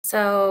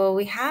So,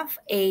 we have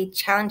a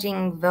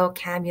challenging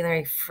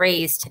vocabulary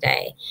phrase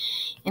today,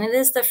 and it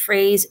is the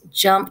phrase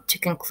jump to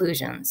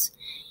conclusions.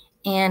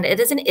 And it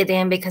is an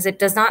idiom because it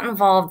does not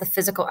involve the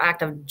physical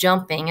act of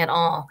jumping at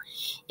all.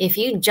 If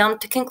you jump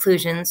to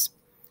conclusions,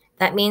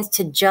 that means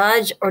to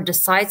judge or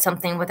decide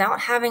something without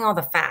having all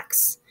the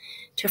facts,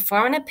 to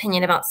form an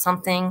opinion about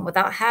something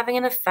without having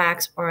enough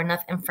facts or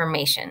enough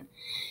information.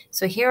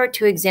 So, here are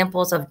two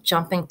examples of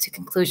jumping to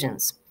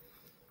conclusions.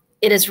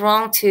 It is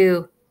wrong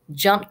to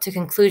jump to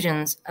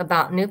conclusions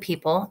about new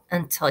people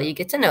until you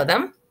get to know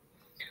them.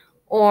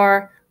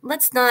 Or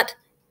let's not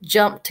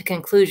jump to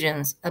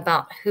conclusions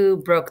about who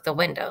broke the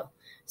window.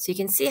 So you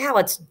can see how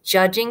it's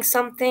judging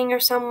something or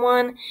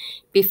someone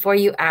before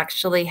you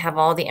actually have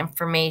all the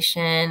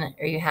information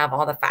or you have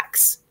all the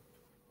facts.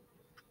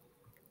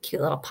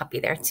 Cute little puppy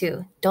there,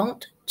 too.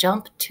 Don't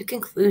jump to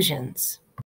conclusions.